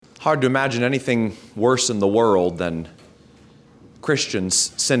hard to imagine anything worse in the world than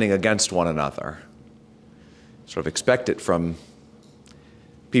Christians sinning against one another. Sort of expect it from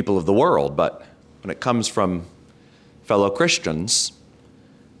people of the world, but when it comes from fellow Christians,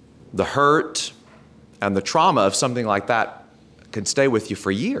 the hurt and the trauma of something like that can stay with you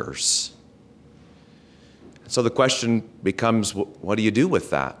for years. So the question becomes, what do you do with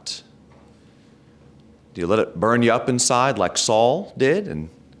that? Do you let it burn you up inside like Saul did, and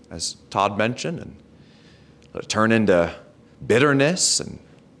as Todd mentioned, and let it turn into bitterness and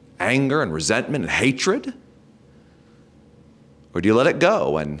anger and resentment and hatred? Or do you let it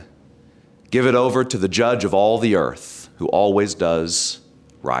go and give it over to the judge of all the earth, who always does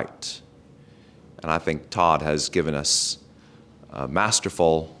right? And I think Todd has given us a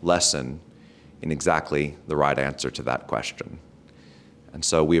masterful lesson in exactly the right answer to that question. And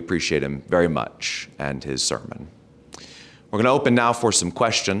so we appreciate him very much and his sermon. We're going to open now for some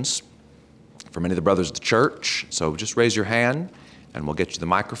questions from any of the brothers of the church. So just raise your hand and we'll get you the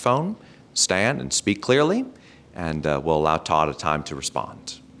microphone. Stand and speak clearly, and we'll allow Todd a time to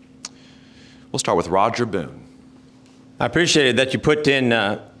respond. We'll start with Roger Boone. I appreciated that you put in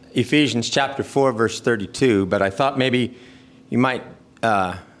Ephesians chapter 4, verse 32, but I thought maybe you might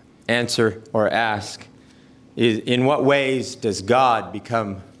answer or ask, in what ways does God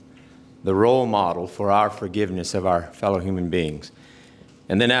become the role model for our forgiveness of our fellow human beings?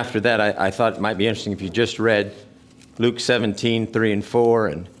 And then after that, I thought it might be interesting if you just read Luke 17, 3 and 4,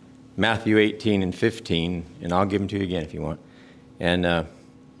 and Matthew 18 and 15, and I'll give them to you again if you want, and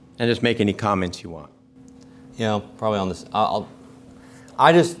just make any comments you want. Yeah, probably on this.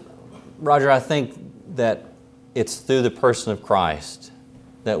 Roger, I think that it's through the person of Christ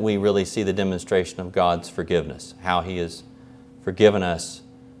that we really see the demonstration of God's forgiveness, how He has forgiven us.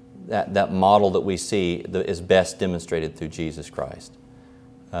 That model that we see is best demonstrated through Jesus Christ.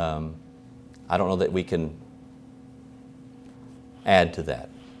 I don't know that we can add to that.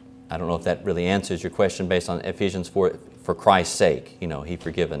 I don't know if that really answers your question based on Ephesians 4, for Christ's sake, He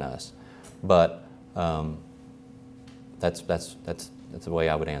forgiven us. But that's the way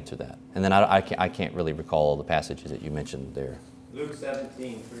I would answer that. And then I can't really recall all the passages that you mentioned there. Luke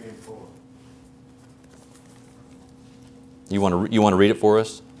 17, 3 and 4. You want to read it for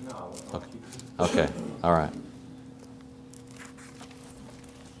us? No. Okay. All right.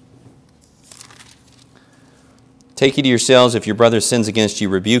 Take heed to yourselves. If your brother sins against you,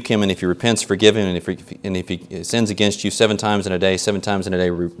 rebuke him, and if he repents, forgive him. And if he sins against you 7 times in a day, 7 times in a day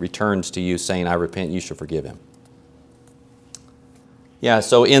returns to you, saying, I repent, you shall forgive him. Yeah,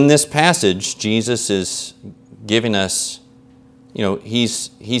 so in this passage, Jesus is giving us,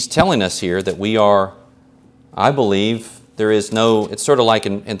 he's telling us here that we are, I believe, there is no, it's sort of like,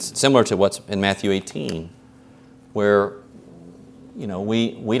 it's similar to what's in Matthew 18, where,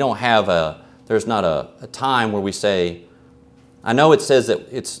 we don't have there's not a time where we say, I know it says that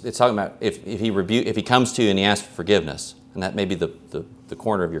it's talking about if he comes to you and he asks for forgiveness, and that may be the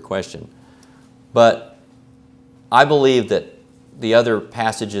corner of your question. But I believe that the other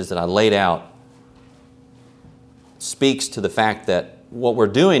passages that I laid out speaks to the fact that what we're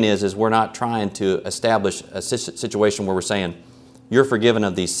doing is we're not trying to establish a situation where we're saying, you're forgiven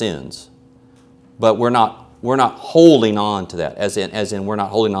of these sins. But we're not holding on to that, as in we're not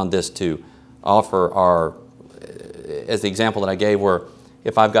holding on this to offer our, as the example that I gave, where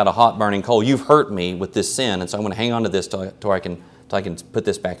if I've got a hot burning coal, you've hurt me with this sin, and so I'm going to hang on to this till I can put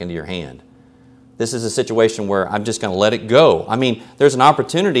this back into your hand. This is a situation where I'm just going to let it go. I mean, there's an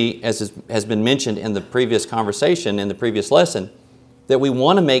opportunity, as has been mentioned in the previous conversation, in the previous lesson, that we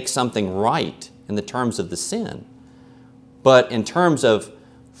want to make something right in the terms of the sin. But in terms of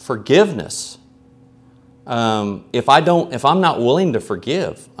forgiveness, if I'm not willing to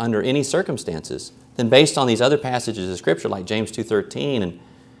forgive under any circumstances, then based on these other passages of Scripture, like James 2:13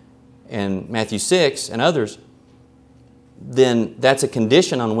 and Matthew 6 and others, then that's a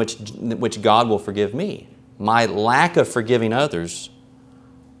condition on which God will forgive me. My lack of forgiving others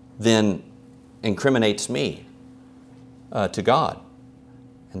then incriminates me to God.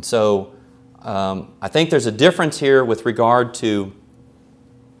 And so I think there's a difference here with regard to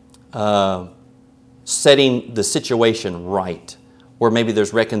setting the situation right, where maybe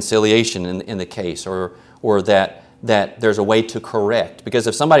there's reconciliation in the case, or that there's a way to correct. Because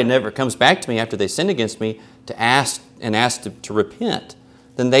if somebody never comes back to me after they sinned against me to ask to repent,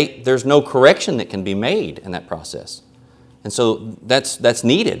 then there's no correction that can be made in that process. And so that's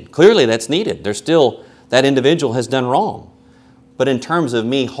needed. Clearly that's needed. There's still, that individual has done wrong. But in terms of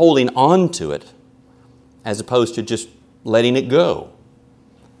me holding on to it, as opposed to just letting it go,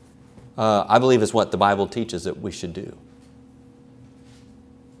 I believe is what the Bible teaches that we should do.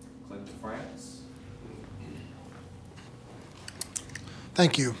 went to France.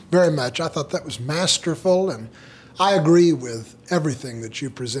 Thank you very much. I thought that was masterful, and I agree with everything that you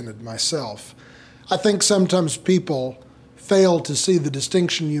presented myself. I think sometimes people fail to see the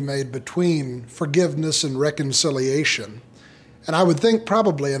distinction you made between forgiveness and reconciliation. And I would think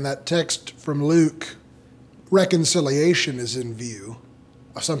probably in that text from Luke, reconciliation is in view,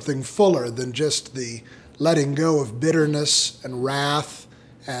 something fuller than just the letting go of bitterness and wrath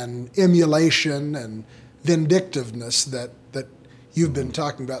and emulation and vindictiveness that you've been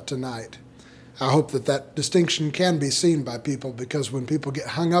talking about tonight. I hope that distinction can be seen by people, because when people get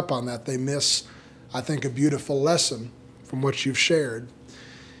hung up on that, they miss, I think, a beautiful lesson from what you've shared.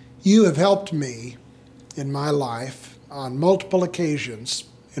 You have helped me in my life on multiple occasions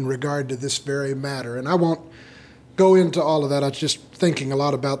in regard to this very matter, and I won't go into all of that. I was just thinking a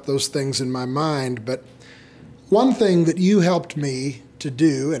lot about those things in my mind, but one thing that you helped me to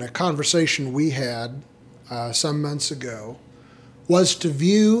do in a conversation we had some months ago was to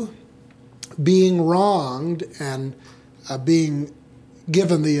view being wronged and being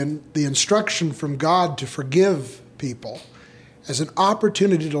given the instruction from God to forgive people as an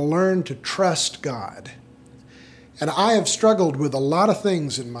opportunity to learn to trust God. And I have struggled with a lot of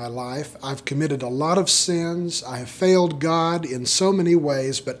things in my life. I've committed a lot of sins. I have failed God in so many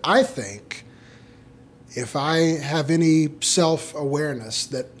ways, but I think, if I have any self-awareness,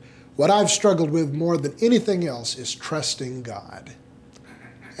 that what I've struggled with more than anything else is trusting God.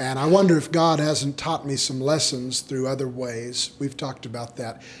 And I wonder if God hasn't taught me some lessons through other ways. We've talked about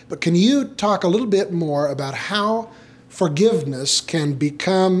that. But can you talk a little bit more about how forgiveness can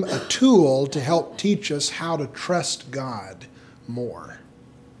become a tool to help teach us how to trust God more?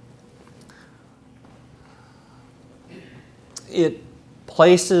 It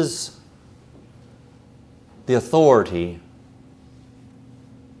places the authority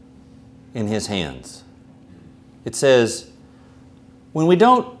in His hands. It says, when we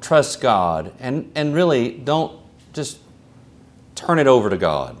don't trust God and really don't just turn it over to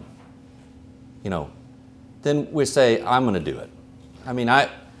God, then we say, I'm going to do it. I mean,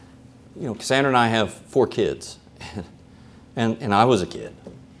 Cassandra and I have 4 kids, and I was a kid.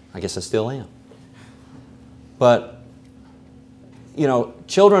 I guess I still am. But,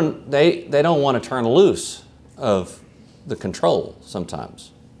 children, they don't want to turn loose of the control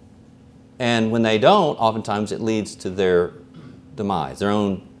sometimes. And when they don't, oftentimes it leads to their demise, their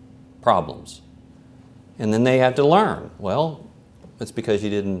own problems. And then they have to learn, well, it's because you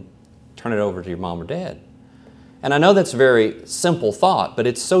didn't turn it over to your mom or dad. And I know that's a very simple thought, but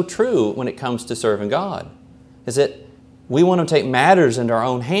it's so true when it comes to serving God, is that we want to take matters into our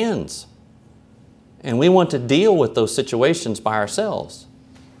own hands. And we want to deal with those situations by ourselves.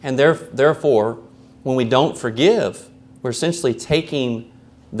 And therefore, when we don't forgive, we're essentially taking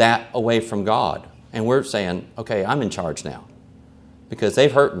that away from God. And we're saying, okay, I'm in charge now, because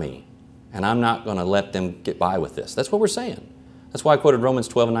they've hurt me, and I'm not going to let them get by with this. That's what we're saying. That's why I quoted Romans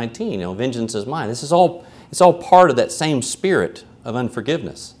 12:19. Vengeance is mine. It's all part of that same spirit of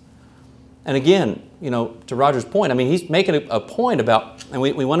unforgiveness. And again, to Roger's point, he's making a point about, and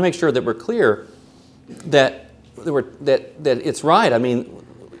we want to make sure that we're clear that it's right.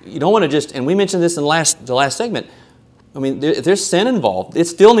 You don't want to just, and we mentioned this in the last segment. If there's sin involved, it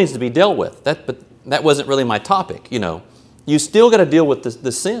still needs to be dealt with. But that wasn't really my topic. You still got to deal with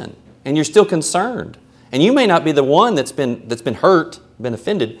the sin, and you're still concerned. And you may not be the one that's been hurt, been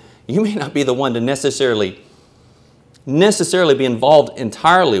offended. You may not be the one to necessarily be involved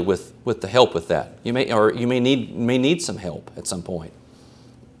entirely with the help with that. You may need some help at some point.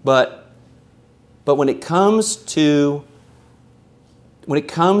 But when it comes to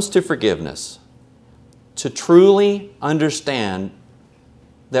forgiveness, to truly understand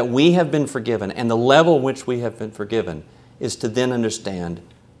that we have been forgiven and the level in which we have been forgiven is to then understand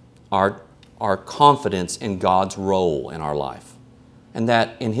our confidence in God's role in our life. And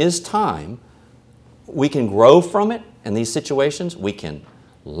that in His time, we can grow from it in these situations. We can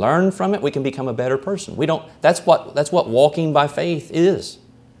learn from it. We can become a better person. That's what walking by faith is.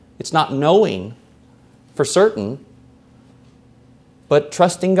 It's not knowing for certain, but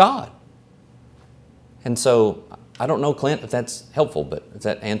trusting God. And so, I don't know, Clint, if that's helpful, but if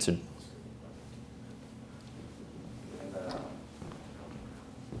that answered.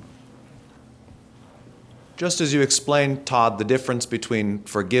 Just as you explained, Todd, the difference between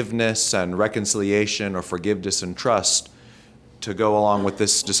forgiveness and reconciliation, or forgiveness and trust, to go along with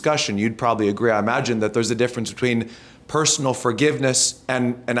this discussion, you'd probably agree, I imagine, that there's a difference between personal forgiveness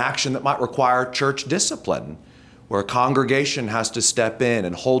and an action that might require church discipline, where a congregation has to step in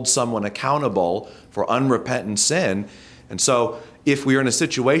and hold someone accountable for unrepentant sin. And so if we are in a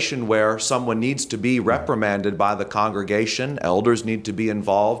situation where someone needs to be reprimanded by the congregation, elders need to be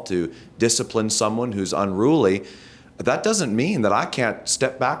involved to discipline someone who's unruly, that doesn't mean that I can't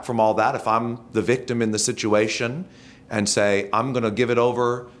step back from all that if I'm the victim in the situation and say, I'm going to give it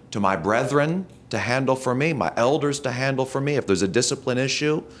over to my brethren to handle for me, my elders to handle for me if there's a discipline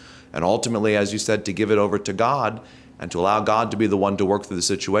issue, and ultimately, as you said, to give it over to God and to allow God to be the one to work through the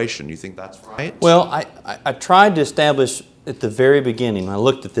situation. You think that's right? Well, I tried to establish at the very beginning, when I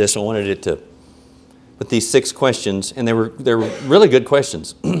looked at this, I wanted it to, with these 6 questions, and they were really good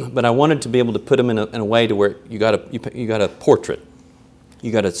questions, but I wanted to be able to put them in a way to where you got a portrait,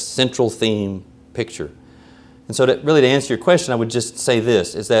 you got a central theme picture. And so to answer your question, I would just say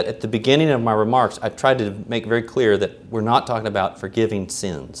this, is that at the beginning of my remarks, I tried to make very clear that we're not talking about forgiving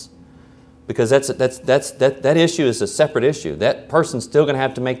sins. Because that issue is a separate issue. That person's still going to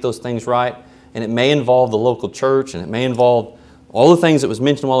have to make those things right, and it may involve the local church, and it may involve all the things that was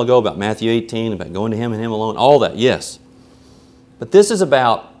mentioned a while ago about Matthew 18, about going to Him and Him alone, all that, yes. But this is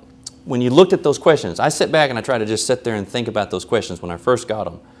about, when you looked at those questions, I sit back and I try to just sit there and think about those questions when I first got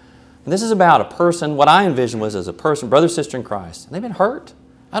them. And this is about a person, what I envisioned was as a person, brother, sister in Christ, and they've been hurt.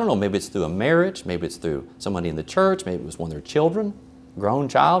 I don't know, maybe it's through a marriage, maybe it's through somebody in the church, maybe it was one of their children, grown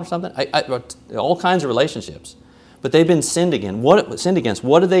child or something, all kinds of relationships. But they've been sinned against.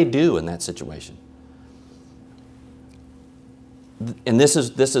 What do they do in that situation? And this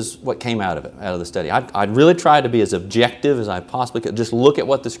is what came out of the study. I really tried to be as objective as I possibly could. Just look at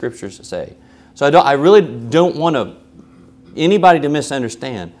what the Scriptures say. So I really don't want anybody to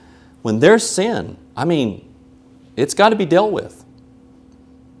misunderstand. When there's sin, I mean, it's got to be dealt with.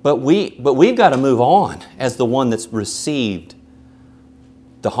 But we've got to move on as the one that's received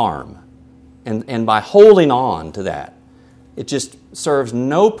the harm. And by holding on to that, it just serves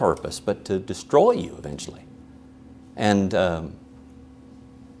no purpose but to destroy you eventually. And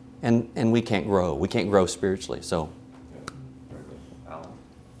we can't grow. We can't grow spiritually. So,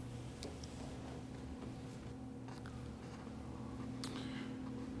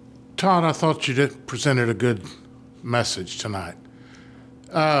 Todd, I thought you presented a good message tonight.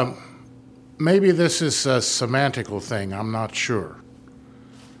 Maybe this is a semantical thing, I'm not sure.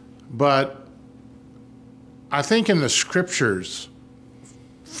 But I think in the Scriptures,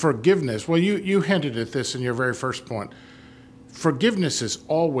 forgiveness, well, you hinted at this in your very first point. Forgiveness is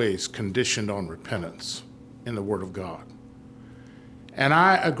always conditioned on repentance in the Word of God. And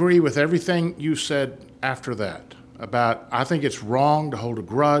I agree with everything you said after that about, I think it's wrong to hold a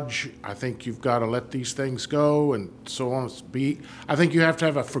grudge. I think you've got to let these things go and so on. I think you have to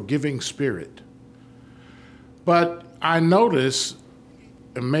have a forgiving spirit. But I notice,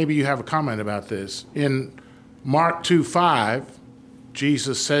 and maybe you have a comment about this, in Mark 2:5,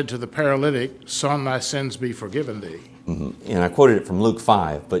 Jesus said to the paralytic, "Son, thy sins be forgiven thee." Mm-hmm. And I quoted it from Luke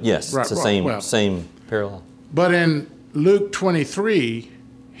 5, but yes, right, it's the same parallel. But in Luke 23,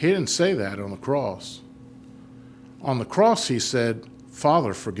 he didn't say that on the cross. On the cross, he said,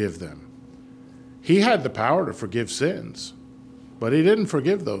 "Father, forgive them." He had the power to forgive sins, but he didn't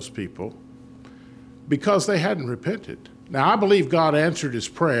forgive those people because they hadn't repented. Now, I believe God answered his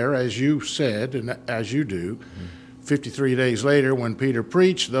prayer, as you said, and as you do. 53 days later, when Peter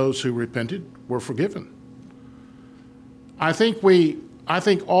preached, those who repented were forgiven. I think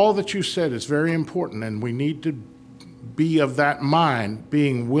all that you said is very important, and we need to be of that mind,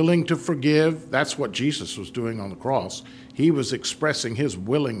 being willing to forgive. That's what Jesus was doing on the cross. He was expressing his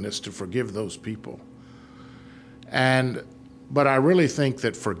willingness to forgive those people. But I really think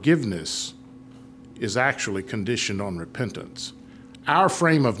that forgiveness is actually conditioned on repentance. Our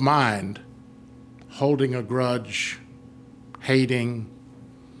frame of mind, holding a grudge, hating,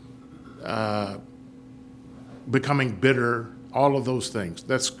 becoming bitter, all of those things,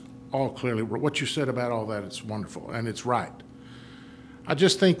 that's all clearly, what you said about all that, it's wonderful, and it's right. I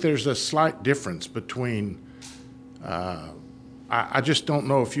just think there's a slight difference between, I just don't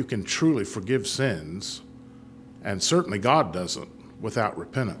know if you can truly forgive sins, and certainly God doesn't, without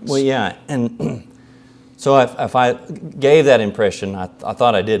repentance. Well, yeah, and so if I gave that impression, I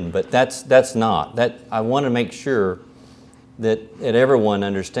thought I didn't, but that's not. I want to make sure that everyone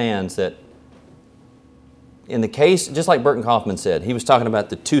understands that in the case, just like Burton Kaufman said, he was talking about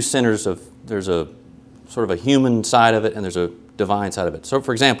the two centers of, there's a sort of a human side of it and there's a divine side of it. So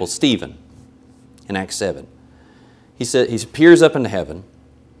for example, Stephen in Acts 7, he said he peers up into heaven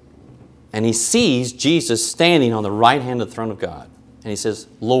and he sees Jesus standing on the right hand of the throne of God. And he says,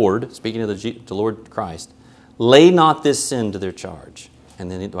 "Lord," speaking of the Lord Christ, "lay not this sin to their charge."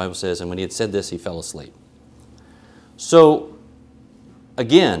 And then the Bible says, and when he had said this, he fell asleep. So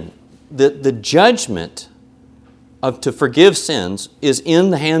again, the judgment to forgive sins is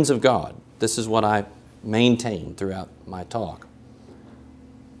in the hands of God. This is what I maintain throughout my talk.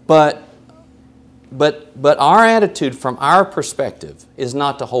 But our attitude from our perspective is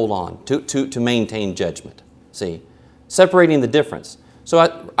not to hold on, to maintain judgment. See, separating the difference. So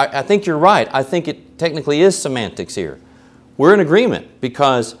I think you're right. I think it technically is semantics here. We're in agreement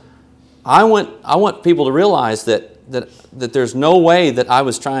because I want people to realize that there's no way that I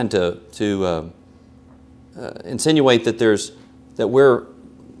was trying to insinuate that we're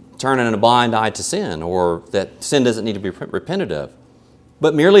turning a blind eye to sin, or that sin doesn't need to be repented of,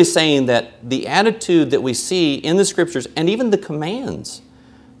 but merely saying that the attitude that we see in the Scriptures and even the commands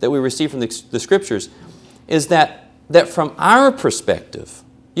that we receive from the Scriptures is that from our perspective,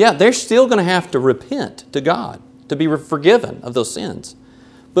 yeah, they're still going to have to repent to God to be forgiven of those sins.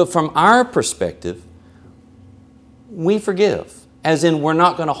 But from our perspective, we forgive, as in we're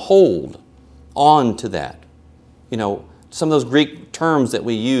not going to hold on to that. You know, some of those Greek terms that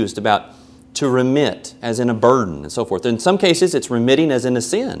we used about to remit, as in a burden and so forth. In some cases, it's remitting as in a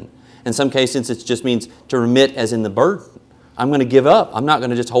sin. In some cases, it just means to remit as in the burden. I'm going to give up. I'm not going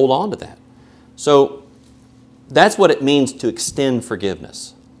to just hold on to that. So that's what it means to extend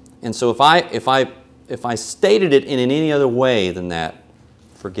forgiveness. And so if I stated it in any other way than that,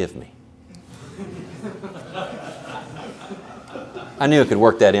 forgive me. I knew I could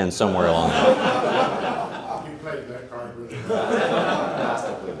work that in somewhere along the way. You played that card really well.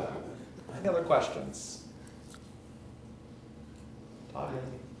 Fantastically done. Any other questions? Todd?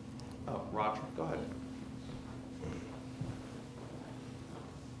 Oh, Roger, go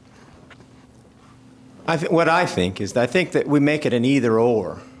ahead. What I think is that I think that we make it an either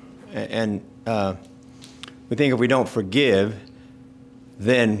or. And we think if we don't forgive,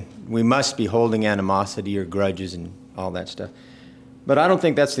 then we must be holding animosity or grudges and all that stuff. But I don't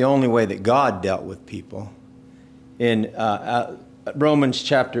think that's the only way that God dealt with people. In Romans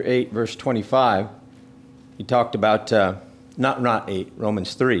chapter 8, verse 25, he talked about, not 8,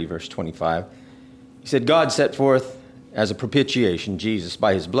 Romans 3, verse 25. He said, God set forth as a propitiation, Jesus,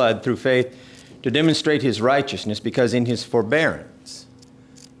 by his blood, through faith, to demonstrate his righteousness, because in his forbearance,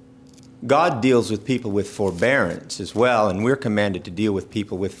 God deals with people with forbearance as well, and we're commanded to deal with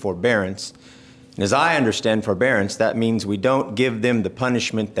people with forbearance. And as I understand forbearance, that means we don't give them the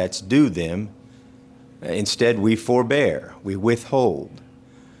punishment that's due them. Instead, we forbear, we withhold.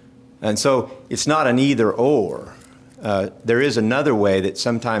 And so it's not an either or. There is another way that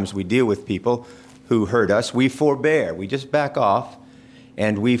sometimes we deal with people who hurt us. We forbear. We just back off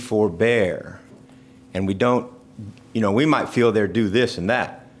and we forbear. And we don't, we might feel they're due this and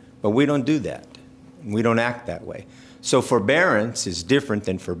that, but we don't do that. We don't act that way. So forbearance is different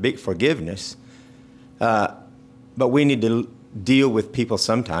than forgiveness. But we need to deal with people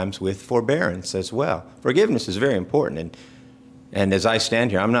sometimes with forbearance as well. Forgiveness is very important. And as I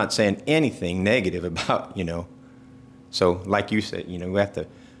stand here, I'm not saying anything negative about, So like you said, we have to.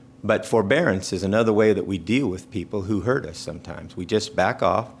 But forbearance is another way that we deal with people who hurt us sometimes. We just back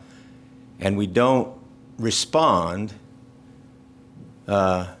off and we don't respond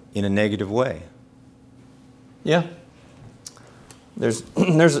in a negative way. Yeah. There's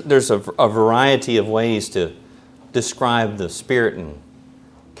a variety of ways to describe the spirit and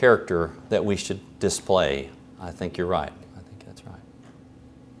character that we should display. I think you're right. I think that's right.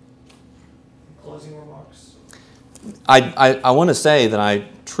 Closing remarks? I want to say that I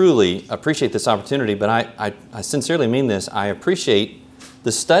truly appreciate this opportunity, but I sincerely mean this. I appreciate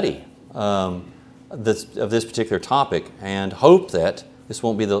the study of this particular topic and hope that this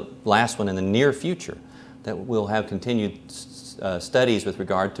won't be the last one in the near future, that we'll have continued studies with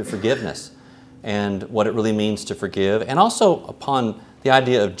regard to forgiveness and what it really means to forgive, and also upon the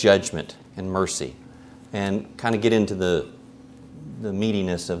idea of judgment and mercy, and kind of get into the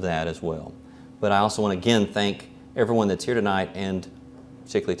meatiness of that as well. But I also want to again thank everyone that's here tonight, and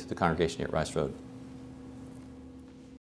particularly to the congregation here at Rice Road.